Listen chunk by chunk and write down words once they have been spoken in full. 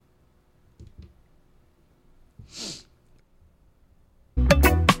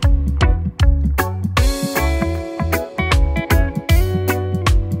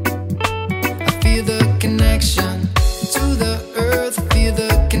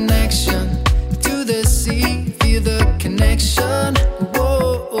connection.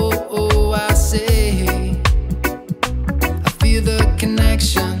 Whoa, I say, I feel the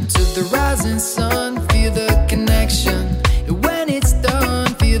connection to the rising sun. Feel the connection. And when it's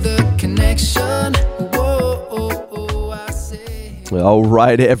done, feel the connection. Whoa, I say. All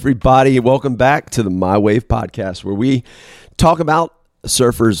right, everybody. Welcome back to the My Wave podcast, where we talk about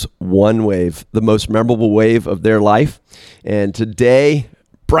surfers' one wave, the most memorable wave of their life. And today,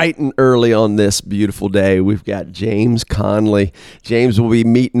 bright and early on this beautiful day, we've got James Conley. James will be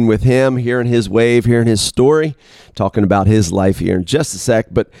meeting with him, hearing his wave, hearing his story, talking about his life here in just a sec.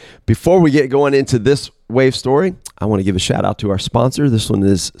 But before we get going into this wave story, I want to give a shout out to our sponsor. This one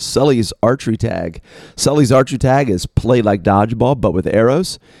is Sully's Archery Tag. Sully's Archery Tag is played like dodgeball, but with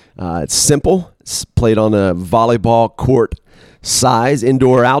arrows. It's simple. It's played on a volleyball court size,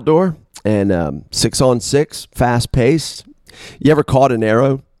 indoor, outdoor, and 6-on-6, fast paced. You ever caught an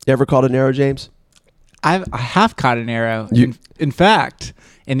arrow? You ever caught an arrow, James? I have caught an arrow. In fact,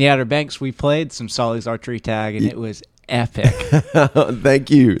 in the Outer Banks, we played some Sully's Archery Tag, and it was epic.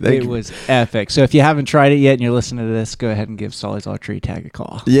 Thank you. It was epic. So if you haven't tried it yet and you're listening to this, go ahead and give Sully's Archery Tag a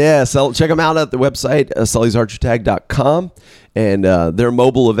call. Yeah, so check them out at the website, sullysarcherytag.com. And their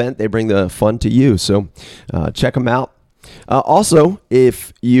mobile event, they bring the fun to you. So check them out. Also,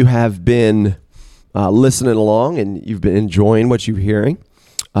 if you have been listening along and you've been enjoying what you're hearing,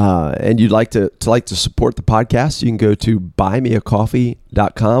 and you'd like to support the podcast, you can go to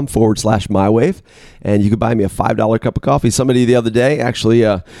buymeacoffee.com/mywave, and you can buy me a $5 cup of coffee. Somebody the other day, actually,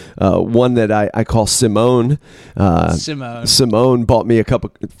 one that I call Simone. Simone bought me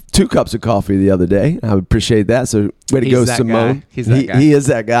 2 cups of coffee the other day. I would appreciate that. So way to go, Simone. Guy. He's that guy. He is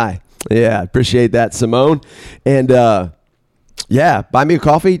that guy. Yeah, I appreciate that, Simone. And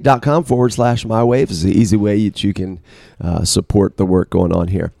buymeacoffee.com/mywave is the easy way that you can support the work going on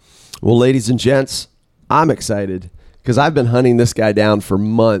here. Well, ladies and gents, I'm excited because I've been hunting this guy down for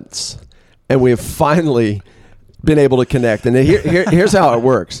months, and we have finally been able to connect. And here's how it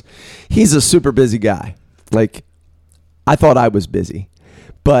works. He's a super busy guy. Like, I thought I was busy,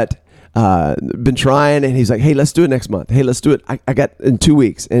 but been trying, and he's like, hey, let's do it next month. Hey, let's do it. I got in 2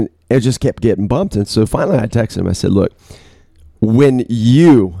 weeks, and it just kept getting bumped. And so finally I texted him. I said, look, when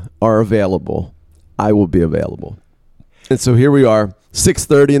you are available, I will be available. And so here we are,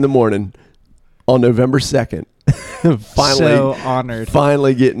 6:30 in the morning on November 2nd. So honored.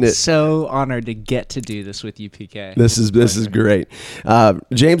 Finally getting it. So honored to get to do this with you, PK. This is great.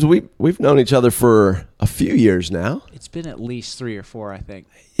 James, we've known each other for a few years now. It's been at least 3 or 4, I think.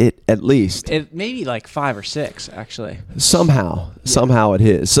 At least. It maybe like 5 or 6, actually. Somehow it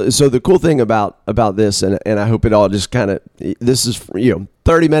is. So the cool thing about this, and I hope it all just kind of, this is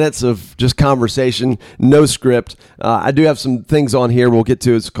 30 minutes of just conversation, no script. I do have some things on here we'll get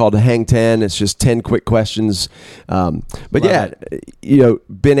to. It's called Hang 10. It's just 10 quick questions. But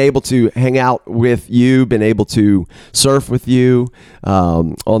been able to hang out with you, been able to surf with you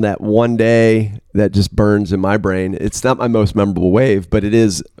on that one day that just burns in my brain. It's not my most memorable wave, but it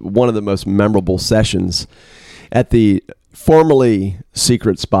is one of the most memorable sessions at the formerly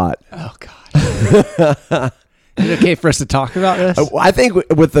secret spot. Oh, God. Is it okay for us to talk about this? I think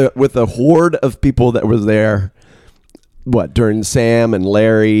with the horde of people that was there, during Sam and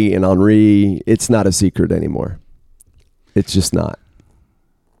Larry and Henri, it's not a secret anymore. It's just not.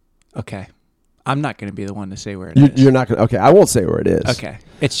 Okay. I'm not going to be the one to say where it is. You're not going to. Okay, I won't say where it is. Okay.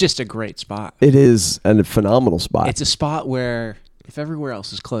 It's just a great spot. It is a phenomenal spot. It's a spot where, if everywhere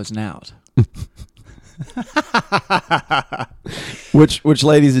else is closing out. Which,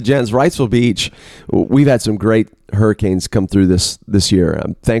 ladies and gents, Wrightsville Beach, we've had some great hurricanes come through this year.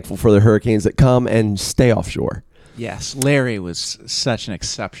 I'm thankful for the hurricanes that come and stay offshore. Yes. Larry was such an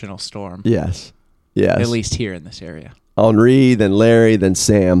exceptional storm. Yes. At least here in this area. Henri, then Larry, then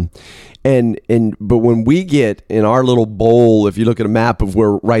Sam. But when we get in our little bowl, if you look at a map of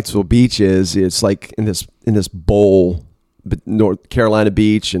where Wrightsville Beach is, it's like in this bowl, North Carolina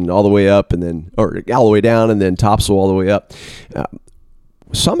Beach and all the way up, or all the way down, and then Topsail all the way up.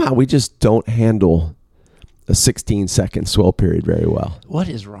 Somehow we just don't handle a 16-second swell period very well. What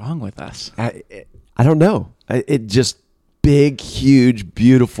is wrong with us? I don't know. It just big, huge,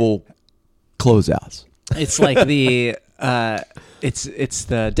 beautiful closeouts. It's like the it's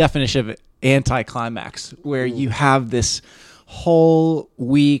the definition of anticlimax, where you have this whole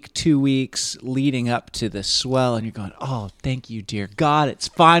week, 2 weeks leading up to the swell, and you're going, oh, thank you, dear God, it's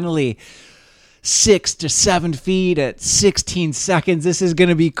finally 6 to 7 feet at 16 seconds. This is going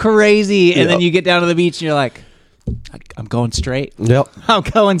to be crazy. And then you get down to the beach and you're like, I'm going straight. Yep. I'm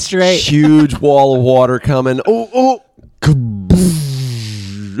going straight. Huge wall of water coming. Oh.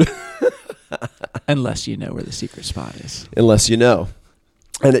 Unless you know where the secret spot is. Unless you know.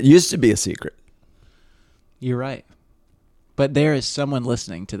 And it used to be a secret. You're right. But there is someone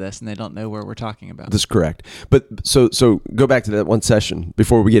listening to this and they don't know where we're talking about. That's correct. But so go back to that one session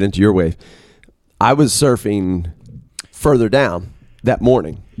before we get into your wave. I was surfing further down that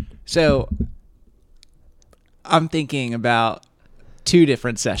morning. So I'm thinking about 2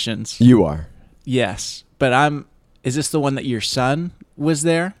 different sessions. You are. Yes. But is this the one that your son was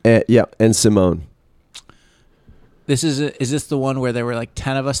there? Yeah, and Simone. Is this the one where there were like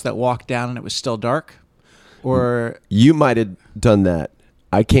 10 of us that walked down and it was still dark? Or You might have done that.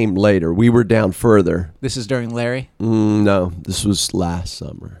 I came later. We were down further. this is during Larry? No, this was last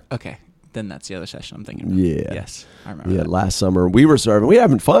summer. Okay. Then that's the other session I'm thinking about. Yeah. Yes. I remember Yeah, that. last summer. We were surfing. We were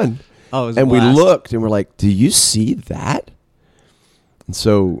having fun. Oh, it was a And we blast. looked and we're like, do you see that? And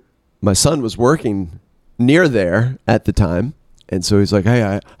so my son was working near there at the time. And so he's like, hey,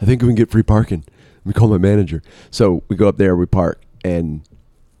 I think we can get free parking. Let me call my manager. So we go up there, we park, and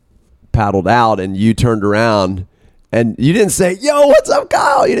paddled out, and you turned around, and you didn't say, yo, what's up,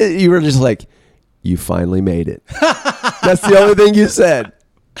 Kyle? You were just like, you finally made it. That's the only thing you said.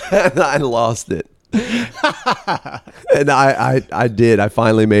 And I lost it. And I did. I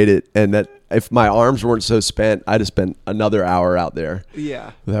finally made it. And that if my arms weren't so spent, I'd have spent another hour out there.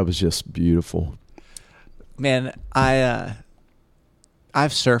 Yeah. That was just beautiful. Man, I've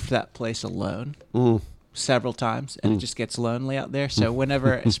surfed that place alone several times, and it just gets lonely out there. So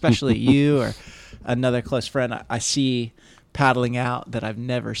whenever, especially you or another close friend, I see paddling out that I've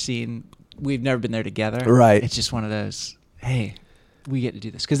never seen, we've never been there together. Right. It's just one of those, hey, we get to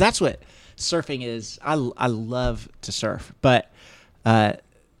do this. Because that's what surfing is. I love to surf, but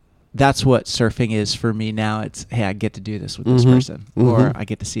that's what surfing is for me now. It's, hey, I get to do this with this person, or I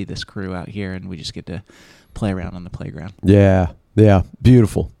get to see this crew out here, and we just get to play around on the playground. Yeah. Yeah.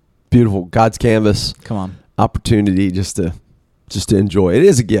 Beautiful. Beautiful. God's canvas. Come on. Opportunity just to enjoy. It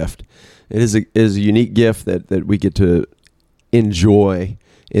is a gift. It is a unique gift that we get to enjoy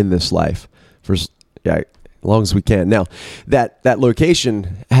in this life for as long as we can. Now, that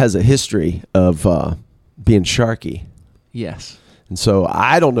location has a history of being sharky. Yes. And so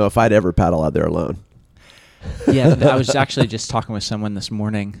I don't know if I'd ever paddle out there alone. Yeah, I was actually just talking with someone this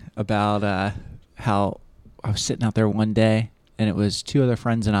morning about how I was sitting out there one day, and it was 2 other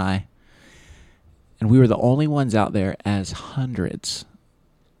friends and I, and we were the only ones out there as hundreds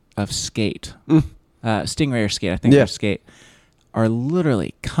of skate, Stingray or skate, I think they're skate, are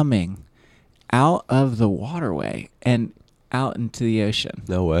literally coming out of the waterway and out into the ocean.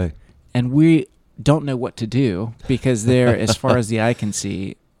 No way. And we don't know what to do because there, as far as the eye can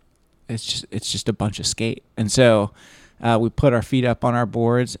see, it's just a bunch of skate. And so we put our feet up on our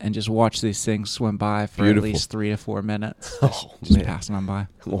boards and just watch these things swim by for Beautiful. at least 3 to 4 minutes. Oh, just man. passing on by.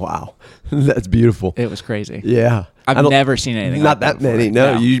 Wow. That's beautiful. It was crazy. Yeah. I've never seen anything Not like that many.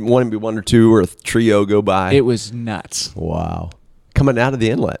 before. No, you want to be 1 or 2 or a trio go by. It was nuts. Wow. Coming out of the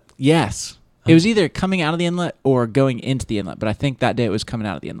inlet. Yes. It was either coming out of the inlet or going into the inlet, but I think that day it was coming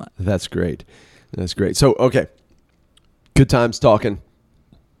out of the inlet. That's great. That's great. So, okay. Good times talking.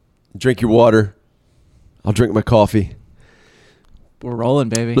 Drink your water. I'll drink my coffee. We're rolling,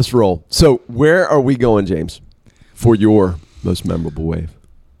 baby. Let's roll. So, where are we going, James, for your most memorable wave?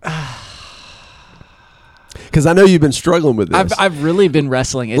 Because I know you've been struggling with this. I've really been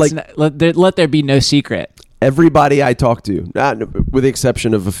wrestling. It's Like- let there be no secret. Everybody I talk to, with the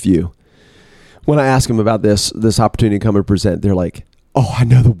exception of a few, when I ask them about this opportunity to come and present, they're like, "Oh, I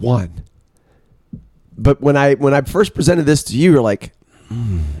know the one." But when I first presented this to you, you're like,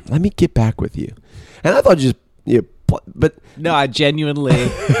 "Let me get back with you," and I thought but No, I genuinely,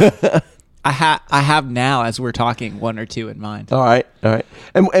 I have now, as we're talking, 1 or 2 in mind. all right,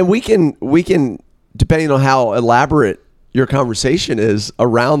 and we can depending on how elaborate your conversation is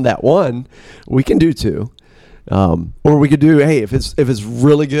around that one, we can do 2. Or we could do, hey, if it's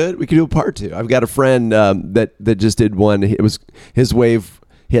really good, we could do a part 2. I've got a friend that just did one. It was his wave.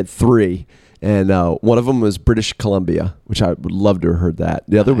 He had 3, and one of them was British Columbia, which I would love to have heard that.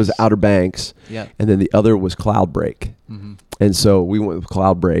 The other was Nice. Outer Banks, Yeah. and then the other was Cloud Break. Mm-hmm. And so we went with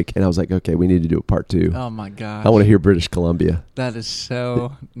Cloud Break, and I was like, okay, we need to do a part 2. Oh my gosh. I want to hear British Columbia. That is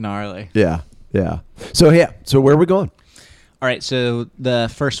so gnarly. Yeah. So where are we going? All right, so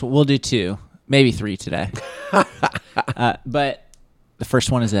the first we'll do 2, maybe 3 today. But the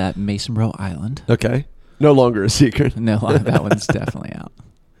first one is at Masonboro Island. Okay. No longer a secret. No, that one's definitely out.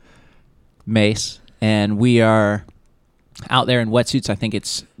 Mace, and we are out there in wetsuits. I think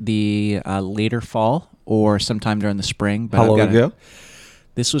it's the later fall or sometime during the spring. But How long ago?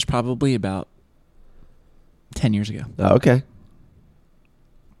 This was probably about 10 years ago. Oh, okay.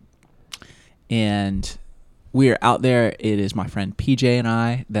 and we are out there. It is my friend PJ and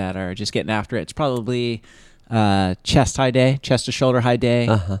I that are just getting after it. It's probably chest high day, chest to shoulder high day,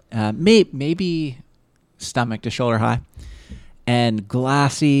 maybe stomach to shoulder high, and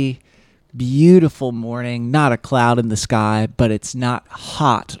glassy, beautiful morning. Not a cloud in the sky, but it's not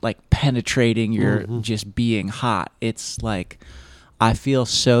hot, like penetrating your just being hot. It's like, I feel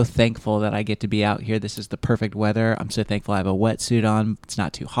so thankful that I get to be out here. This is the perfect weather. I'm so thankful I have a wetsuit on. It's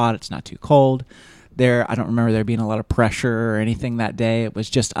not too hot. It's not too cold. I don't remember there being a lot of pressure or anything that day. It was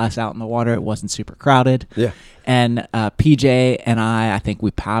just us out in the water. It wasn't super crowded. Yeah. And PJ and I think we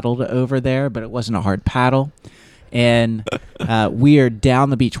paddled over there, but it wasn't a hard paddle. And we are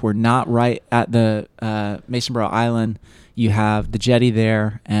down the beach. We're not right at the Masonboro Island. You have the jetty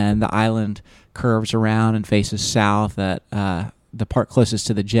there, and the island curves around and faces south at the part closest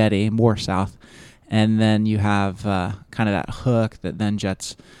to the jetty, more south. And then you have kind of that hook that then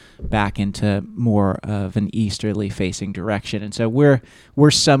jets back into more of an easterly facing direction. And so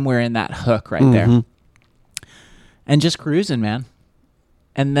we're somewhere in that hook right there. And just cruising, man.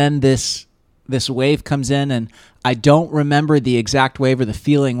 And then this wave comes in, and I don't remember the exact wave or the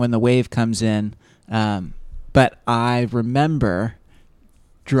feeling when the wave comes in, but I remember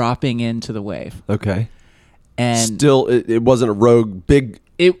dropping into the wave. Okay. And still, it wasn't a rogue big.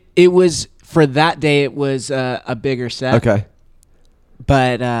 It was, for that day, it was a bigger set. Okay.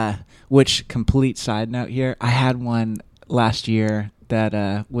 But, which, complete side note here, I had one last year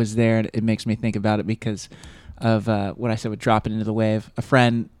that was there, and it makes me think about it because of what I said with dropping into the wave. A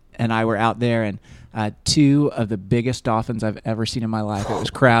friend and I were out there, and two of the biggest dolphins I've ever seen in my life. It was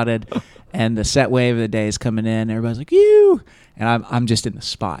crowded, and the set wave of the day is coming in. Everybody's like, "You!" And I'm just in the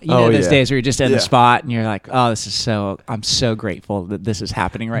spot. You know those days where you're just in the spot, and you're like, "Oh, I'm so grateful that this is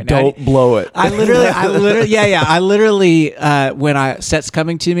happening right now." Don't blow it. I literally, when set's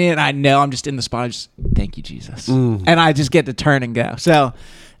coming to me, and I know I'm just in the spot, I just, thank you, Jesus, and I just get to turn and go. So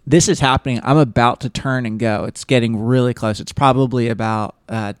this is happening. I'm about to turn and go. It's getting really close. It's probably about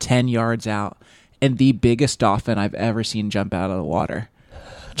 10 yards out, and the biggest dolphin I've ever seen jumps out of the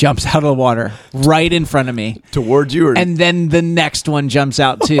water right in front of me Towards you, and then the next one jumps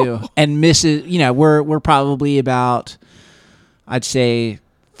out too and misses. We're probably about, I'd say,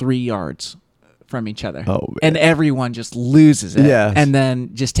 3 yards from each other. Oh, man. And everyone just loses it. Yes. And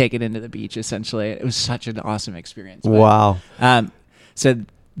then just take it into the beach, essentially. It was such an awesome experience. But, wow. So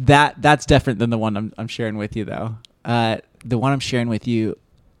that's different than the one I'm sharing with you, though. The one I'm sharing with you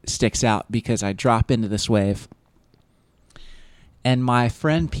sticks out because I drop into this wave, and my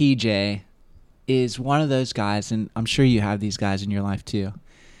friend PJ is one of those guys, and I'm sure you have these guys in your life too.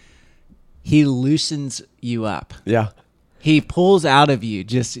 He loosens you up. Yeah. He pulls out of you,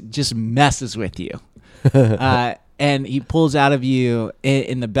 just messes with you. And he pulls out of you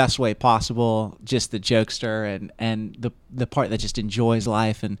in the best way possible, just the jokester and the part that just enjoys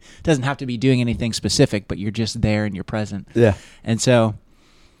life and doesn't have to be doing anything specific, but you're just there and you're present. Yeah. And so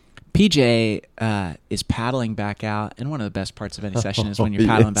PJ is paddling back out, and one of the best parts of any session is when you're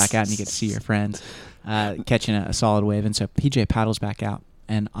paddling back out and you get to see your friends catching a solid wave. And so PJ paddles back out,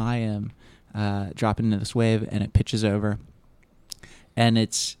 and I am dropping into this wave, and it pitches over, and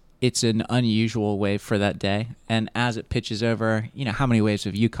it's an unusual wave for that day. And as it pitches over, how many waves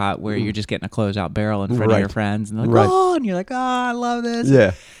have you caught where you're just getting a closeout barrel in front of your friends, and they're like, "Oh," and you're like, "Oh, I love this."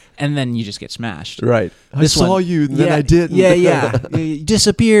 Yeah. And then you just get smashed. Right. I saw you, and then I didn't. Yeah. You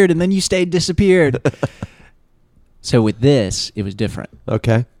disappeared, and then you stayed disappeared. So with this, it was different.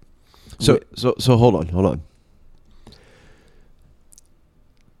 Okay. So hold on.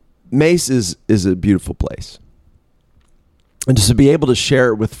 Mace is a beautiful place, and just to be able to share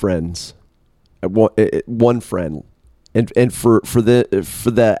it with friends, one friend, and for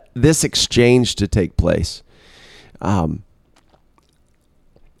this exchange to take place.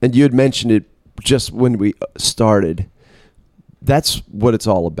 And you had mentioned it just when we started. That's what it's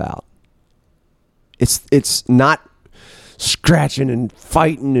all about. It's not scratching and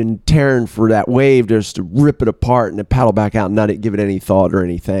fighting and tearing for that wave just to rip it apart and to paddle back out and not give it any thought or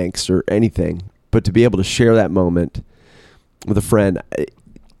any thanks or anything. But to be able to share that moment with a friend.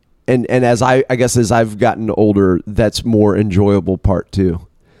 And as I guess as I've gotten older, that's more enjoyable part too,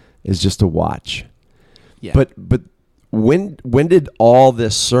 is just to watch. Yeah. But when did all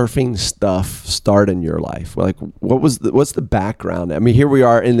this surfing stuff start in your life? Like, what's the background? I mean, here we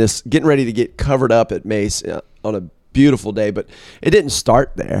are in this, getting ready to get covered up at Mace on a beautiful day, but it didn't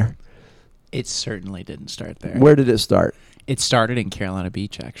start there. It certainly didn't start there. Where did it start? It started in Carolina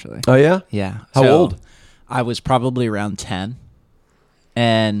Beach, actually. Oh, yeah? Yeah. How old? I was probably around 10.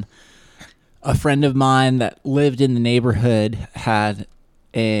 And a friend of mine that lived in the neighborhood had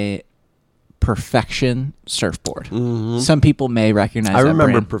a Perfection surfboard. Some people may recognize. I that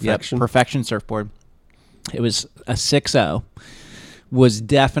remember brand. Perfection. Yep, Perfection surfboard. It was a 6.0. Was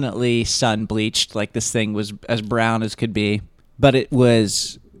definitely sun bleached. Like this thing was as brown as could be, but it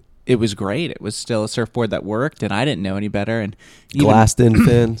was great. It was still a surfboard that worked, and I didn't know any better. And even, Glassed in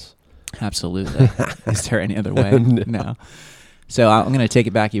fins. absolutely. Is there any other way? No. So I'm going to take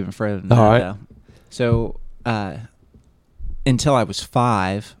it back even further than that. All right. Though. So until I was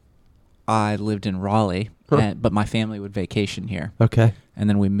 5, I lived in Raleigh, but my family would vacation here. Okay. And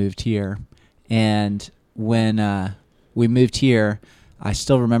then we moved here. And when we moved here, I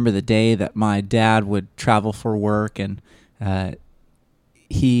still remember the day that my dad would travel for work, and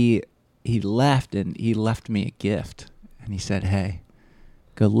he left, and he left me a gift. And he said, "Hey,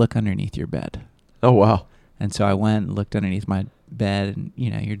 go look underneath your bed." Oh, wow. And so I went and looked underneath my bed, and,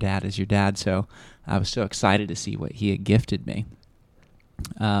 your dad is your dad. So I was so excited to see what he had gifted me.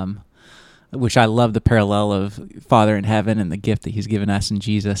 Which I love the parallel of Father in heaven and the gift that he's given us in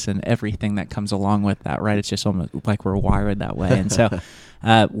Jesus and everything that comes along with that, right? It's just almost like we're wired that way. And so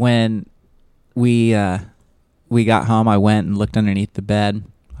when we got home, I went and looked underneath the bed,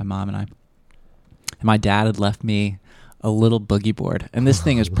 my mom and I. And my dad had left me a little boogie board. And this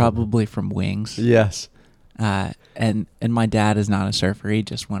thing is probably from Wings. Yes. And my dad is not a surfer. He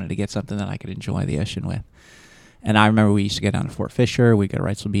just wanted to get something that I could enjoy the ocean with. And I remember we used to go down to Fort Fisher. We'd go to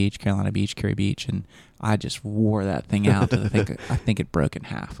Wrightsville Beach, Carolina Beach, Cary Beach, and I just wore that thing out. I think it broke in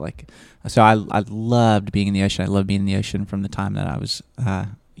half. So I loved being in the ocean. I loved being in the ocean from the time that I was,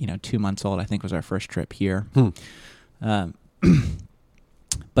 2 months old. I think was our first trip here. But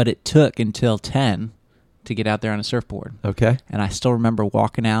it took until 10 to get out there on a surfboard. Okay. And I still remember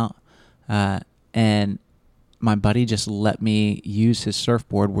walking out, and my buddy just let me use his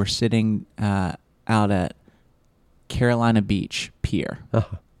surfboard. We're sitting out at Carolina Beach Pier.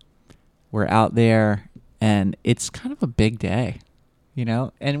 Uh-huh. We're out there, and it's kind of a big day,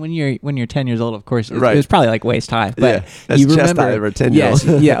 And when you're 10 years old, of course, it was probably like waist high. But that's you chest remember, high for a 10-year-old.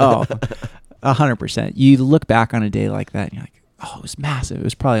 Yes, yeah, 100%. You look back on a day like that, and you're like, oh, it was massive. It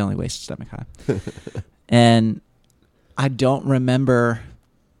was probably only waist stomach high. And I don't remember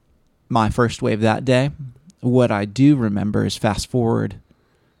my first wave that day. What I do remember is fast forward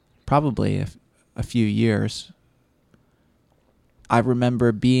probably a few years. I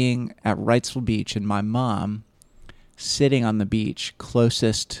remember being at Wrightsville Beach and my mom sitting on the beach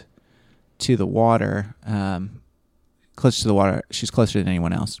closest to the water. She's closer than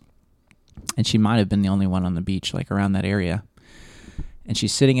anyone else. And she might have been the only one on the beach, around that area. And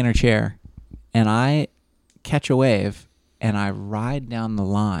she's sitting in her chair, and I catch a wave, and I ride down the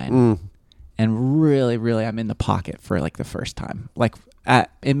line. And really, really, I'm in the pocket for the first time.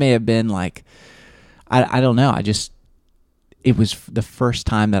 It may have been I don't know. It was the first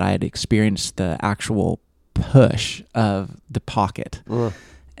time that I had experienced the actual push of the pocket.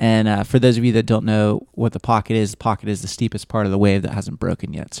 And for those of you that don't know what the pocket is the steepest part of the wave that hasn't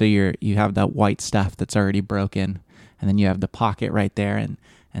broken yet. So you have that white stuff that's already broken, and then you have the pocket right there,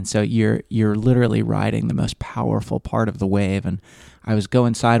 and so you're literally riding the most powerful part of the wave. And I was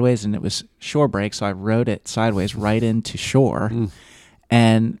going sideways, and it was shore break, so I rode it sideways right into shore.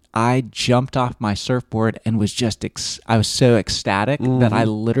 And I jumped off my surfboard and was I was so ecstatic that I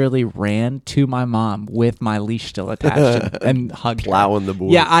literally ran to my mom with my leash still attached and hugged her. Plowing the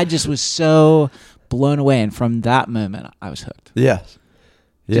board. Yeah, I just was so blown away. And from that moment, I was hooked. Yes.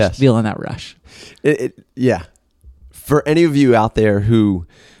 Just feeling that rush. Yeah. For any of you out there who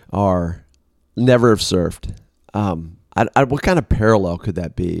are never have surfed, what kind of parallel could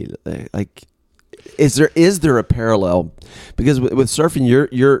that be? Is there a parallel? Because with surfing,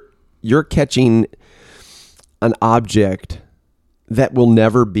 you're catching an object that will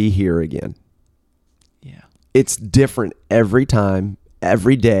never be here again. Yeah, it's different every time,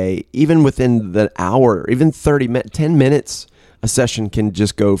 every day, even within the hour, even 10 minutes. A session can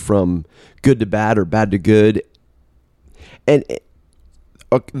just go from good to bad or bad to good, and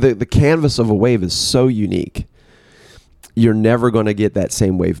the canvas of a wave is so unique. You're never going to get that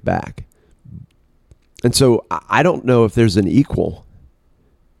same wave back. And so I don't know if there's an equal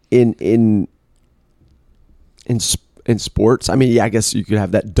in sports. I mean, yeah, I guess you could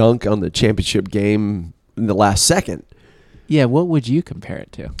have that dunk on the championship game in the last second. Yeah, what would you compare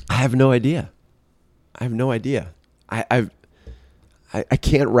it to? I have no idea. I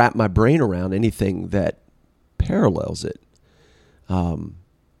can't wrap my brain around anything that parallels it.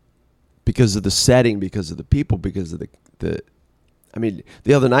 Because of the setting, because of the people, because of the I mean,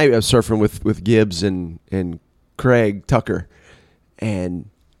 the other night I was surfing with Gibbs and Craig Tucker, and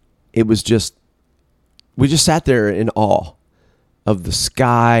it was we just sat there in awe of the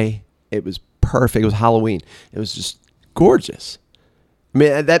sky. It was perfect. It was Halloween. It was just gorgeous. I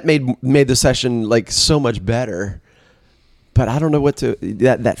mean, that made the session like so much better. But I don't know what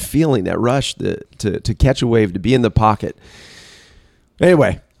that feeling, that rush to catch a wave, to be in the pocket.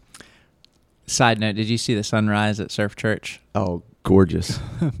 Anyway. Side note, did you see the sunrise at Surf Church? Oh, gorgeous.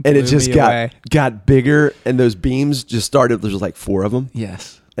 And it just got bigger, and those beams just started, there's like 4 of them.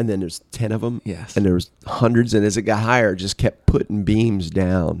 Yes. And then there's 10 of them. Yes. And there was hundreds, and as it got higher, it just kept putting beams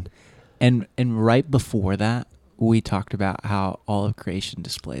down. And right before that, we talked about how all of creation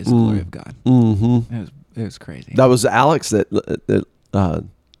displays the glory of God. Mm-hmm. It was crazy. That was Alex, the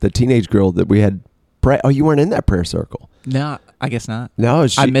teenage girl that we had pray. Oh, you weren't in that prayer circle. No, I guess not. No,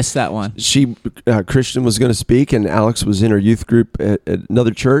 I missed that one. Christian was going to speak, and Alex was in her youth group at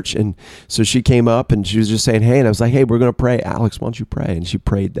another church, and so she came up and she was just saying, "Hey," and I was like, "Hey, we're going to pray. Alex, why don't you pray?" And she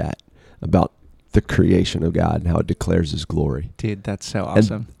prayed that about the creation of God and how it declares His glory. Dude, that's so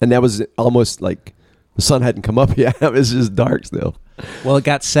awesome. And that was almost like the sun hadn't come up yet. It was just dark still. Well, it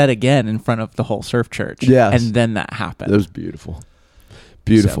got said again in front of the whole Surf Church. Yes. And then that happened. It was beautiful.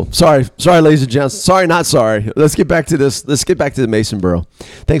 Beautiful. So. Sorry, ladies and gents. Sorry, not sorry. Let's get back to this. Let's get back to the Mason Bro.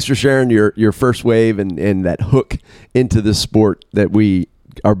 Thanks for sharing your first wave and that hook into this sport that we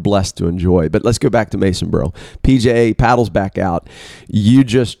are blessed to enjoy. But let's go back to Mason Bro. PJ paddles back out. You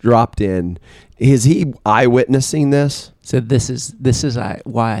just dropped in. Is he eyewitnessing this? So this is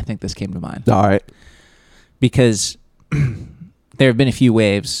why I think this came to mind. All right. Because there have been a few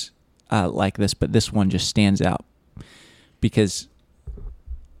waves like this, but this one just stands out. Because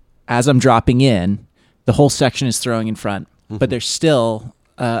as I'm dropping in, the whole section is throwing in front, but there's still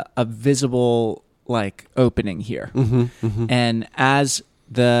a visible like opening here. And as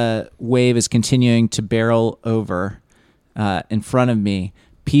the wave is continuing to barrel over in front of me,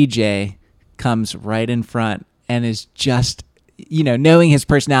 PJ comes right in front and is just, knowing his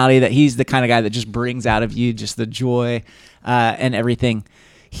personality, that he's the kind of guy that just brings out of you just the joy and everything.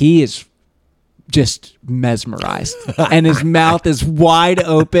 He is just mesmerized and his mouth is wide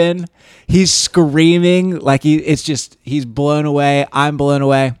open. He's screaming like he's blown away. I'm blown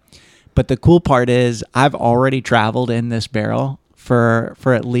away. But the cool part is I've already traveled in this barrel for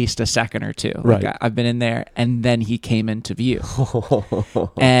at least a second or two. Right. Like I've been in there, and then he came into view.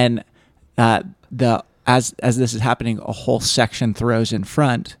 And as this is happening, a whole section throws in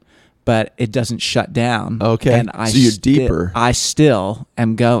front, but it doesn't shut down. Okay. And so you're deeper. I still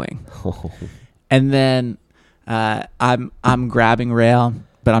am going. And then I'm grabbing rail,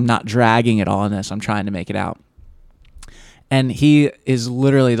 but I'm not dragging it all in this. I'm trying to make it out. And he is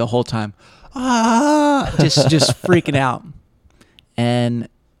literally the whole time, just freaking out. And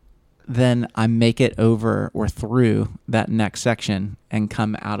then I make it over or through that next section and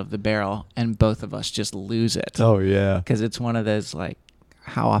come out of the barrel, and both of us just lose it. Oh, yeah. Because it's one of those, like,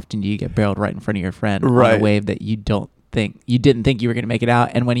 how often do you get barreled right in front of your friend right. on a wave that you didn't think you were going to make it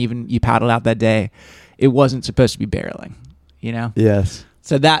out, and when even you paddled out that day, it wasn't supposed to be barreling, Yes.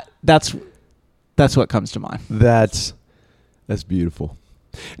 So that's what comes to mind. That's beautiful.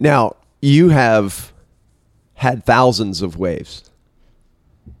 Now, you have had thousands of waves.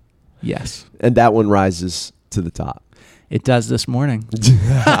 Yes. And that one rises to the top. It does this morning.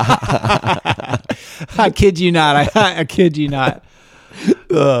 I kid you not. I kid you not.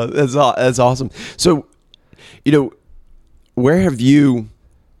 That's awesome. So, where have you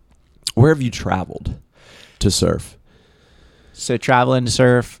traveled to surf? So traveling to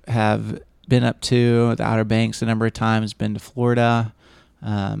surf, have been up to the Outer Banks a number of times, been to Florida,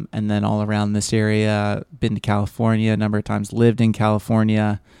 and then all around this area, been to California a number of times, lived in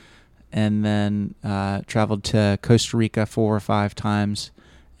California, and then traveled to Costa Rica 4 or 5 times,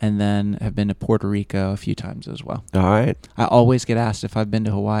 and then have been to Puerto Rico a few times as well. All right. I always get asked if I've been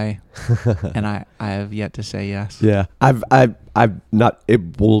to Hawaii, and I have yet to say yes. Yeah, I've not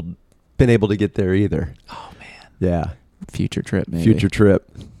been able to get there either. Oh man. Yeah. Future trip, maybe. Future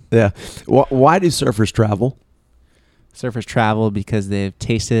trip. Yeah. Why do surfers travel? Surfers travel because they've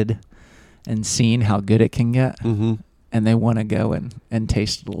tasted and seen how good it can get, and they want to go and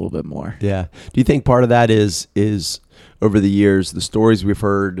taste it a little bit more. Yeah. Do you think part of that is over the years, the stories we've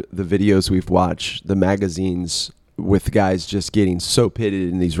heard, the videos we've watched, the magazines with guys just getting so pitted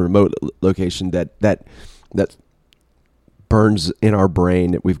in these remote locations that burns in our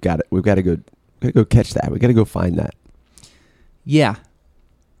brain that we've got to go catch that. We got to go find that. Yeah.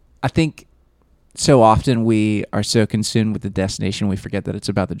 I think so often we are so consumed with the destination, we forget that it's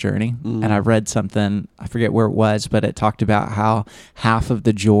about the journey. And I read something, I forget where it was, but it talked about how half of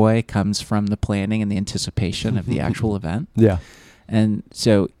the joy comes from the planning and the anticipation of the actual event. Yeah. And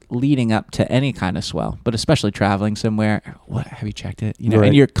so leading up to any kind of swell, but especially traveling somewhere. What have you checked it? Right.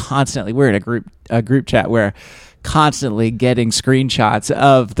 And you're constantly. We're in a group chat where constantly getting screenshots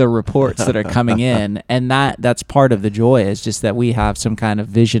of the reports that are coming in, and that's part of the joy, is just that we have some kind of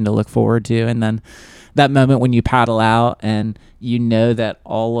vision to look forward to. And then that moment when you paddle out and you know that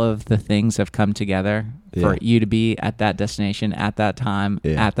all of the things have come together for you to be at that destination at that time,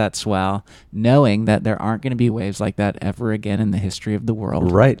 at that swell, knowing that there aren't going to be waves like that ever again in the history of the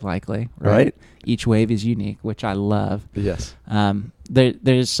world. Right. Likely. Right. Each wave is unique, which I love. Yes.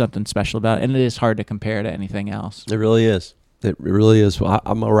 There's something special about it, and it is hard to compare to anything else. It really is. It really is. Well,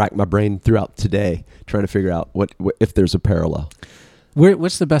 I'm gonna rack my brain throughout today trying to figure out what if there's a parallel.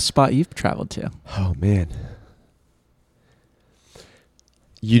 What's the best spot you've traveled to? Oh man,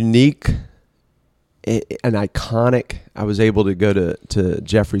 unique and iconic. I was able to go to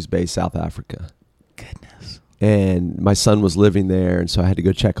Jeffreys Bay, South Africa. Goodness. And my son was living there, and so I had to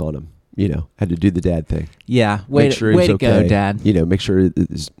go check on him. Had to do the dad thing. Yeah, way to go, Dad. Make sure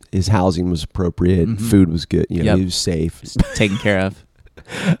his housing was appropriate, food was good. He was safe, taken care of.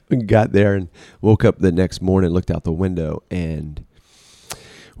 Got there and woke up the next morning, looked out the window, and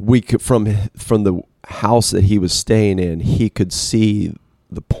we could from the house that he was staying in, he could see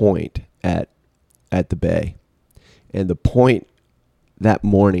the point at the bay, and the point that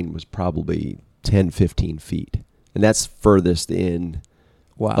morning was probably 10, 15 feet, and that's furthest in.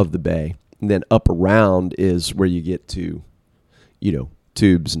 Wow. Of the bay. And then up around is where you get to,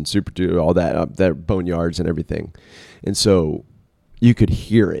 tubes and super tube, all that, that boneyards and everything. And so you could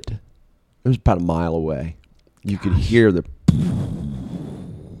hear it. It was about a mile away. You could hear the.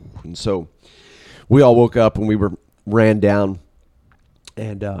 And so we all woke up and we ran down,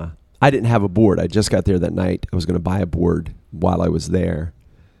 and I didn't have a board. I just got there that night. I was going to buy a board while I was there,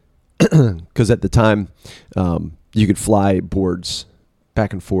 because at the time you could fly boards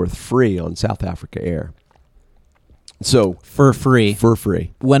back and forth free on South Africa Air. So for free.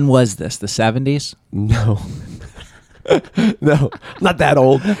 When was this? The 70s? No. No, not that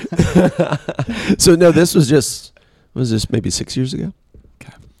old. So no, this was maybe 6 years ago.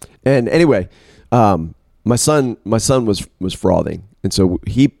 Okay. And anyway, my son was frothing, and so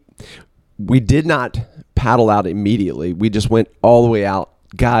we did not paddle out immediately. We just went all the way out.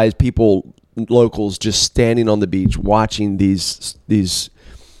 Guys, people, locals just standing on the beach watching these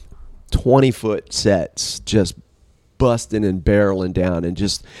 20-foot sets just busting and barreling down, and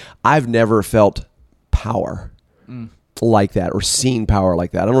just I've never felt power like that or seen power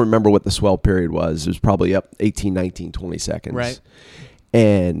like that. I don't remember what the swell period was. It was probably up 18, 19, 20 seconds. Right.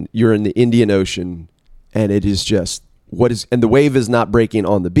 And you're in the Indian Ocean, and it is just and the wave is not breaking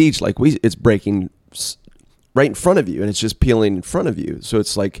on the beach like it's breaking right in front of you, and it's just peeling in front of you. So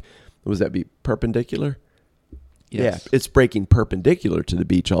it's like, would that be perpendicular? Yes. Yeah, it's breaking perpendicular to the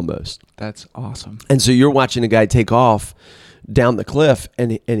beach almost. That's awesome. And so you're watching a guy take off down the cliff,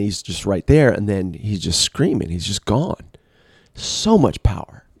 and he's just right there, and then he's just screaming. He's just gone. So much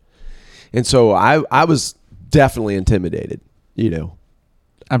power. And so I was definitely intimidated,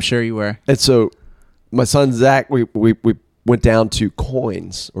 I'm sure you were. And so my son Zach, we went down to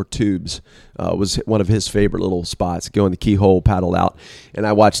coins or tubes, was one of his favorite little spots. Go in the keyhole, paddle out, and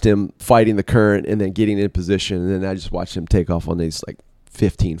I watched him fighting the current and then getting in position, and then I just watched him take off on these like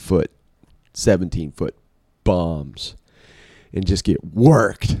 15-foot, 17-foot bombs and just get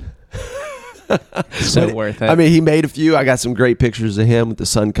worked. So worth it. I mean, he made a few. I got some great pictures of him with the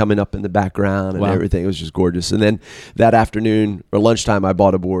sun coming up in the background and everything. It was just gorgeous. And then that afternoon or lunchtime, I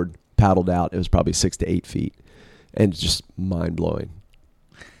bought a board, paddled out. It was probably 6 to 8 feet. And just mind-blowing.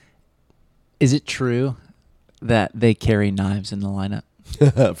 Is it true that they carry knives in the lineup?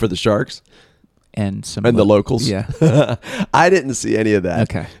 For the sharks? And the locals? Yeah. I didn't see any of that.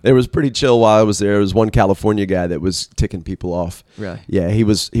 Okay. It was pretty chill while I was there. There was one California guy that was ticking people off. Really? Yeah, he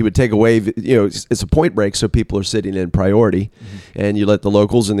would take a wave. It's a point break, so people are sitting in priority. Mm-hmm. And you let the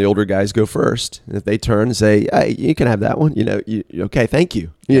locals and the older guys go first. And if they turn and say, hey, you can have that one, okay, thank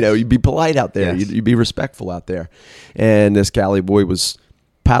you. Yes. You'd be polite out there. Yes. You'd be respectful out there. And this Cali boy was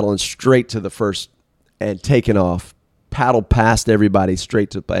paddling straight to the first and taking off. Paddle past everybody straight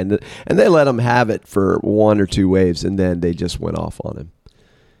to play, and they let him have it for 1 or 2 waves, and then they just went off on him.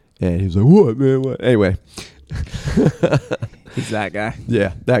 And he was like, "What, man? What?" Anyway, he's that guy.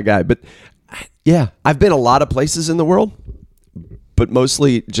 Yeah, that guy. But yeah, I've been a lot of places in the world, but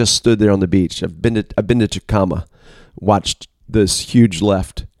mostly just stood there on the beach. I've been to Chicama, watched this huge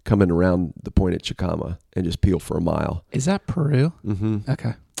left coming around the point at Chicama, and just peel for a mile. Is that Peru? Mm-hmm.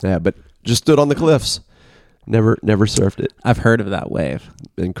 Okay. Yeah, but just stood on the cliffs. Never surfed it. I've heard of that wave.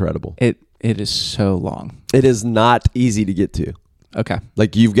 Incredible. It is so long. It is not easy to get to. Okay.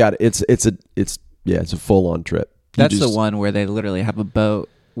 Like you've got it's a full on trip. That's the one where they literally have a boat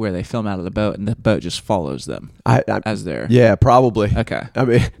where they film out of the boat and the boat just follows them as they're... Yeah, probably. Okay. I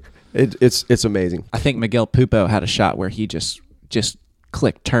mean, it's amazing. I think Miguel Pupo had a shot where he just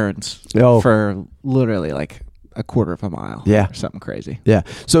clicked turns for literally like a quarter of a mile. Yeah. Or something crazy. Yeah.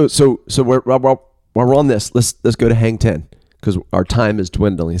 So while we're on this, let's go to Hang 10 because our time is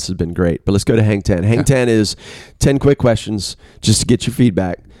dwindling. This has been great, but let's go to Hang 10. Hang 10 is 10 quick questions just to get your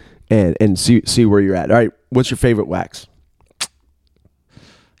feedback and see where you're at. All right. What's your favorite wax?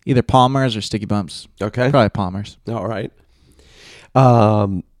 Either Palmer's or Sticky Bumps. Okay. Probably Palmer's. All right.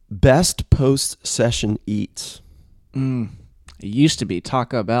 Best post-session eats? It used to be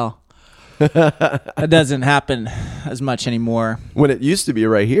Taco Bell. That doesn't happen as much anymore. When it used to be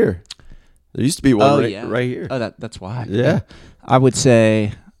right here. There used to be one right here. Oh, that's why. Yeah. I would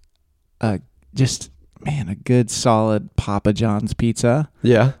say a good solid Papa John's pizza.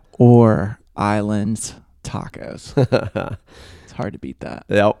 Yeah. Or Island's tacos. It's hard to beat that.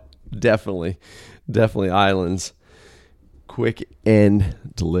 Yep. Definitely Islands. Quick and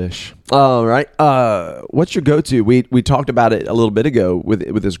delish. All right. What's your go-to? We talked about it a little bit ago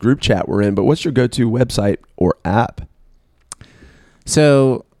with this group chat we're in, but what's your go-to website or app?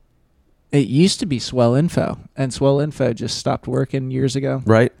 So it used to be Swell Info, and Swell Info just stopped working years ago.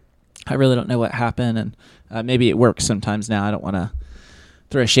 Right. I really don't know what happened, and maybe it works sometimes now. I don't want to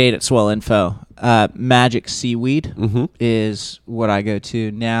throw shade at Swell Info. Magic Seaweed is what I go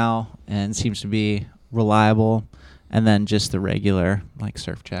to now and seems to be reliable. And then just the regular like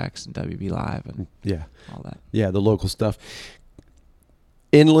Surf Jacks and WB Live and all that. Yeah, the local stuff.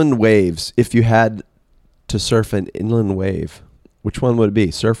 Inland waves. If you had to surf an inland wave, which one would it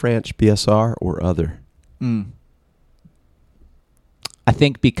be? Surf Ranch, BSR, or other? I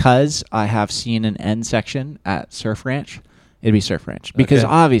think because I have seen an end section at Surf Ranch, it'd be Surf Ranch. Because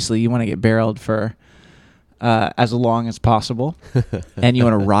obviously you want to get barreled for as long as possible. And you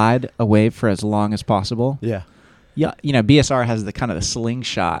want to ride a wave for as long as possible. Yeah. Yeah, BSR has the kind of the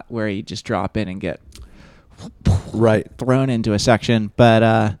slingshot where you just drop in and get thrown into a section, but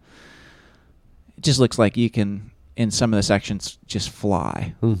it just looks like you can, in some of the sections, just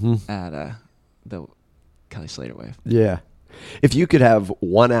fly at the Kelly Slater wave. Yeah. If you could have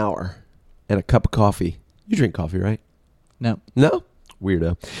 1 hour and a cup of coffee, you drink coffee, right? No?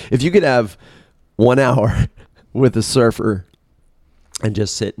 Weirdo. If you could have 1 hour with a surfer and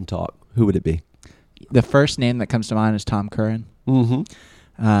just sit and talk, who would it be? The first name that comes to mind is Tom Curran.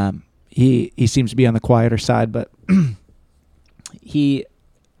 He seems to be on the quieter side, but he,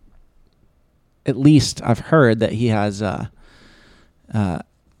 at least I've heard that he has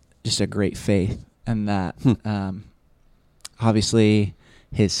just a great faith, and that obviously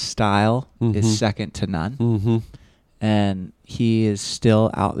his style is second to none, and he is still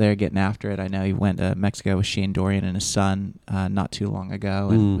out there getting after it. I know he went to Mexico with Shane Dorian and his son not too long ago,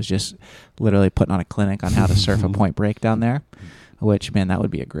 and was just literally putting on a clinic on how to surf a point break down there, which, man, that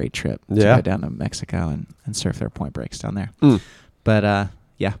would be a great trip to go down to Mexico and surf their point breaks down there. But,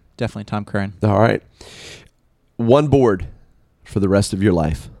 yeah, definitely Tom Curran. All right. One board for the rest of your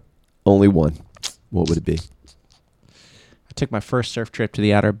life. Only one. What would it be? I took my first surf trip to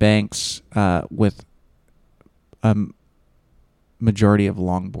the Outer Banks with majority of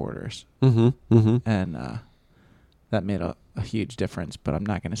longboarders. And that made a huge difference, but I'm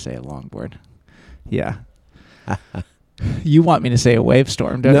not going to say a longboard. Yeah. You want me to say a wave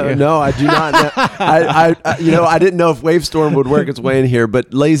storm, don't you? No, I do not. I didn't know if wave storm would work its way in here,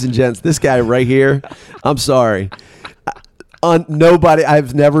 but ladies and gents, this guy right here, I'm sorry.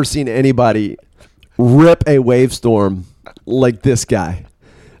 I've never seen anybody rip a wave storm like this guy.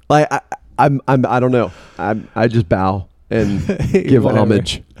 Like I don't know. I just bow and give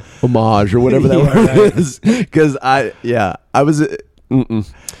homage, or whatever that word is. Because I was,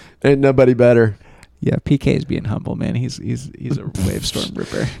 ain't nobody better. Yeah, PK is being humble, man. He's a wave storm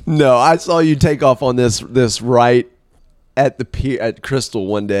ripper. No, I saw you take off on this right at the pier at Crystal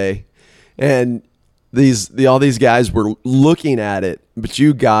one day, and all these guys were looking at it, but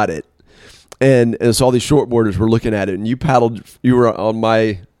you got it, and so all these shortboarders were looking at it, and you were on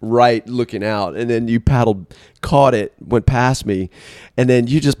my right looking out, and then you paddled, caught it, went past me, and then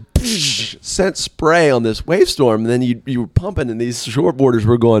you just sent spray on this wave storm, and then you were pumping, and these shortboarders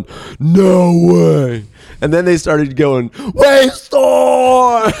were going, no way, and then they started going, wave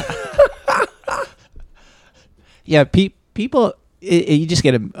storm. Yeah, people, you just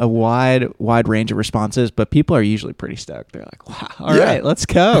get a wide range of responses, but people are usually pretty stoked. They're like, wow, all right, let's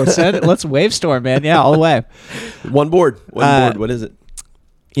go. Let's wave storm, man. Yeah, all the way. One board. What is it?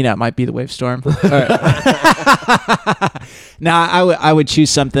 it might be the wave storm. Now, I would choose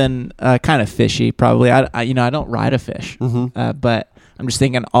something kind of fishy, probably. I don't ride a fish, but I'm just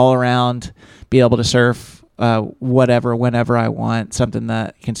thinking all around, be able to surf whatever, whenever I want, something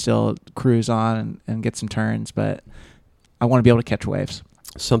that can still cruise on and get some turns, but I want to be able to catch waves.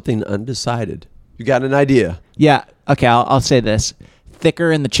 Something undecided. You got an idea? Yeah. Okay. I'll say this: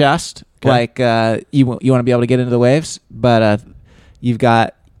 thicker in the chest, like you want to be able to get into the waves, but you've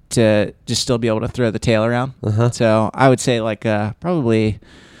got to just still be able to throw the tail around. So I would say probably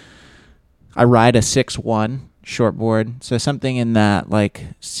I ride a 6'1" shortboard, so something in that like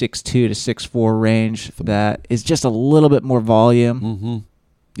 6'2" to 6'4" range that is just a little bit more volume.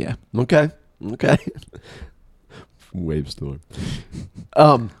 Yeah. Okay. Wave storm.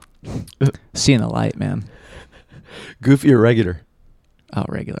 Seeing the light, man. Goofy or regular? Oh,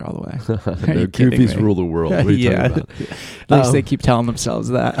 regular all the way. No, goofies rule the world. What are you talking about? At least they keep telling themselves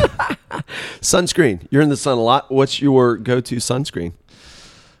that. Sunscreen. You're in the sun a lot. What's your go-to sunscreen?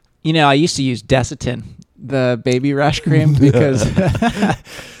 I used to use Desitin, the baby rash cream, because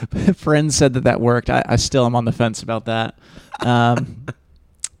friends said that worked. I still am on the fence about that.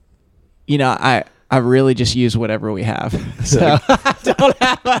 I really just use whatever we have. So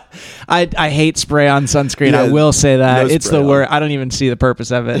I hate spray on sunscreen. Yeah, I will say that. no It's spray the on. worst. I don't even see the purpose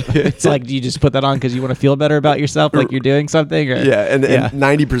of it. It's like, do you just put that on because you want to feel better about yourself, like you're doing something? Or, And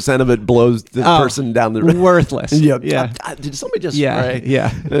 90% of it blows the person down the road. Worthless. Yeah. Did somebody just spray?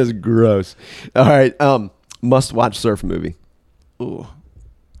 Yeah. That's gross. All right. Must-watch surf movie. Ooh.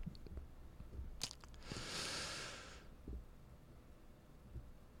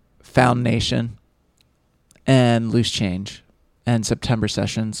 Found Nation and Loose Change and September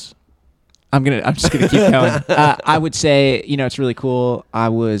Sessions. I'm just gonna keep going. I would say, it's really cool. I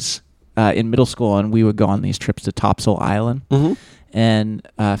was in middle school and we would go on these trips to Topsail Island, and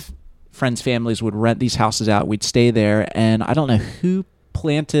friends' families would rent these houses out. We'd stay there, and I don't know who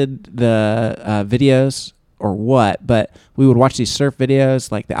planted the videos or what, but we would watch these surf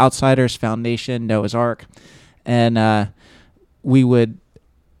videos like The Outsiders, Found Nation, Noah's Ark, and we would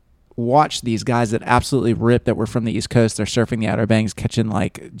watch these guys that absolutely rip, that were from the East Coast. They're surfing the Outer Banks, catching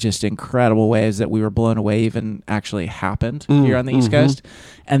like just incredible waves that we were blown away even actually happened here on the East Coast.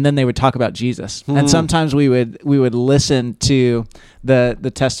 And then they would talk about Jesus. And sometimes we would listen to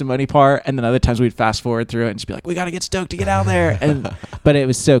the testimony part, and then other times we'd fast forward through it and just be like, we got to get stoked to get out there. But it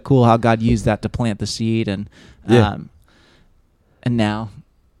was so cool how God used that to plant the seed. And now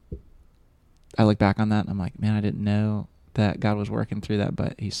I look back on that and I'm like, man, I didn't know that God was working through that,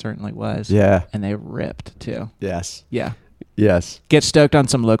 but he certainly was. Yeah. And they ripped too. Yes. Yeah. Yes. Get stoked on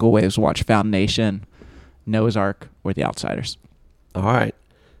some local waves. Watch Found Nation, Noah's Ark, or The Outsiders. All right.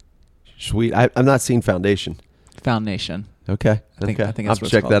 Sweet. I'm not seeing Foundation. Found Nation. Okay. I think that's I'll what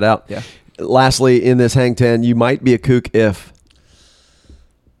it's check called. that out. Yeah. Lastly, in this hang 10, you might be a kook if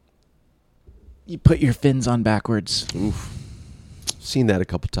You put your fins on backwards. Oof. Seen that a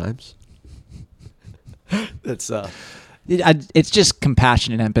couple times. That's It's just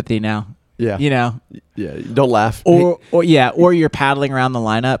compassion and empathy now. yeah. Yeah. Don't laugh. Or you're paddling around the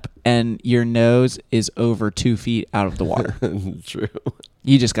lineup and your nose is over 2 feet out of the water. True.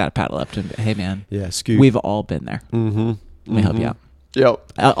 You just got to paddle up to him. Hey, man. Yeah. Scoot. We've all been there. Let me help you out.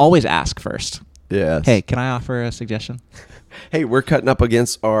 Yep. Always ask first. Yes. Hey, can I offer a suggestion? Hey, we're cutting up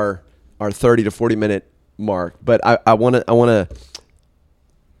against our 30 to 40 minute mark, but I want to.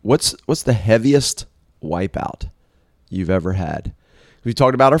 What's the heaviest wipeout you've ever had? We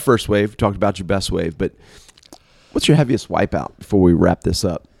talked about our first wave, talked about your best wave, but what's your heaviest wipeout before we wrap this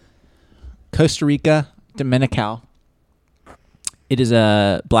up? Costa Rica, Dominical. It is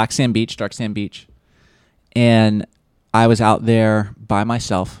a black sand beach, dark sand beach. And I was out there by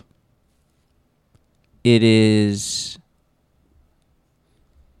myself. It is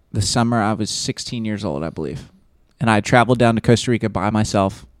the summer I was 16 years old, I believe. And I traveled down to Costa Rica by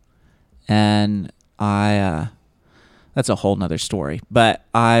myself. And that's a whole nother story. But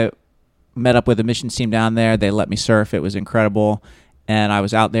I met up with a missions team down there. They let me surf. It was incredible. And I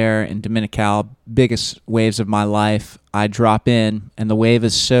was out there in Dominical, biggest waves of my life. I drop in, and the wave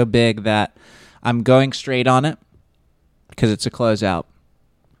is so big that I'm going straight on it because it's a closeout.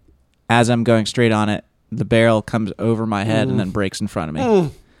 As I'm going straight on it, the barrel comes over my head and then breaks in front of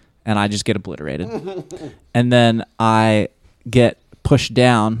me. And I just get obliterated. And then I get pushed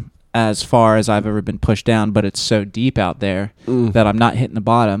down as far as I've ever been pushed down, but it's so deep out there that I'm not hitting the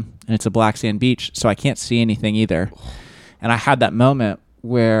bottom, and it's a black sand beach, so I can't see anything either. And I had that moment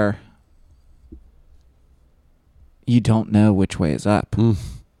where you don't know which way is up. And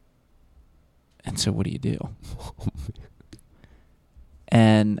so what do you do?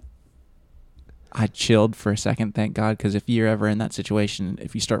 And I chilled for a second, thank God, because if you're ever in that situation,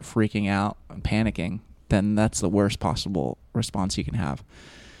 if you start freaking out and panicking, then that's the worst possible response you can have.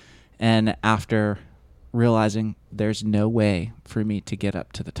 And after realizing there's no way for me to get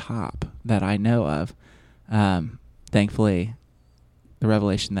up to the top that I know of, thankfully, the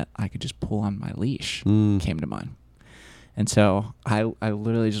revelation that I could just pull on my leash came to mind. And so I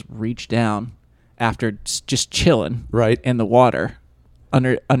literally just reached down after just chilling Right. in the water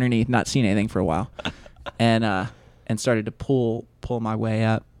underneath, not seeing anything for a while, and started to pull my way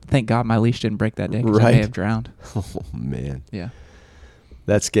up. Thank God my leash didn't break that day because I Right. may have drowned. Oh, man. Yeah.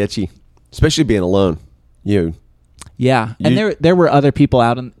 That's sketchy, especially being alone. Yeah, and there were other people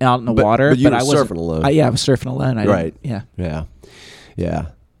out in the water, but you were I wasn't surfing alone. I was surfing alone. Right. Yeah. Yeah.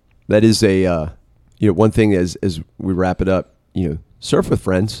 That is a, one thing as we wrap it up, surf with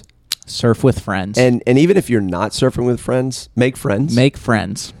friends. Surf with friends. And even if you're not surfing with friends, make friends. Make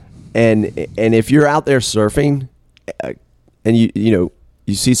friends. And if you're out there surfing, and you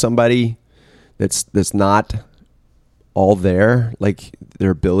see somebody that's not all there, like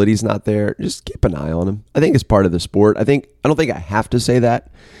their ability's not there, just keep an eye on them. I think it's part of the sport. I don't think I have to say that.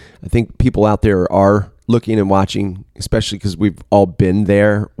 I think people out there are looking and watching, especially because we've all been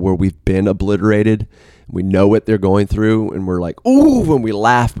there where we've been obliterated. We know what they're going through, and we're like, ooh, when we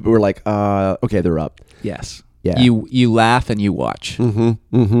laugh, but we're like, okay, they're up. Yes. Yeah. You laugh and you watch.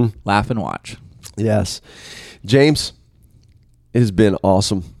 Mm-hmm. Laugh and watch. Yes. James, it has been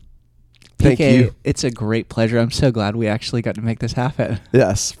awesome. Thank PK, you. It's a great pleasure. I'm so glad we actually got to make this happen.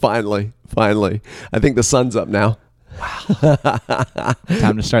 Yes, finally. I think the sun's up now.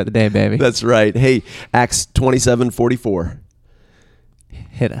 Time to start the day, baby. That's right. Hey, Acts 27:44.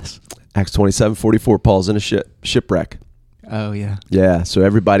 Hit us. Acts 27:44. Paul's in a shipwreck. Oh, yeah. Yeah, so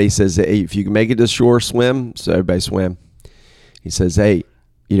everybody says, hey, if you can make it to shore, swim. So everybody swam. He says, hey,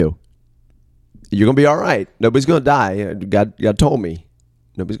 you're going to be all right. Nobody's going to die. God told me.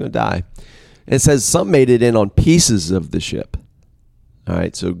 Nobody's going to die. And it says some made it in on pieces of the ship. All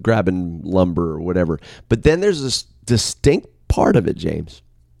right, so grabbing lumber or whatever. But then there's this distinct part of it, James.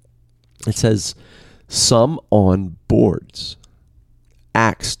 It says some on boards.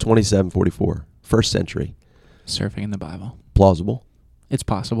 Acts 27:44, first century. Surfing in the Bible. Plausible. It's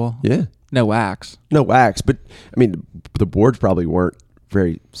possible. Yeah. No wax. No wax, but I mean, the boards probably weren't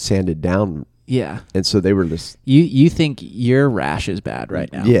very sanded down. Yeah. And so they were just... You think your rash is bad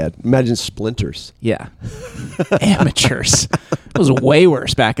right now. Yeah, imagine splinters. Yeah. Amateurs. It was way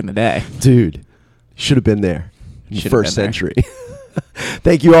worse back in the day. Dude, should have been there in the Should've first been there. century.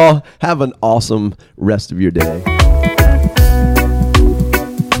 Thank you all. Have an awesome rest of your day.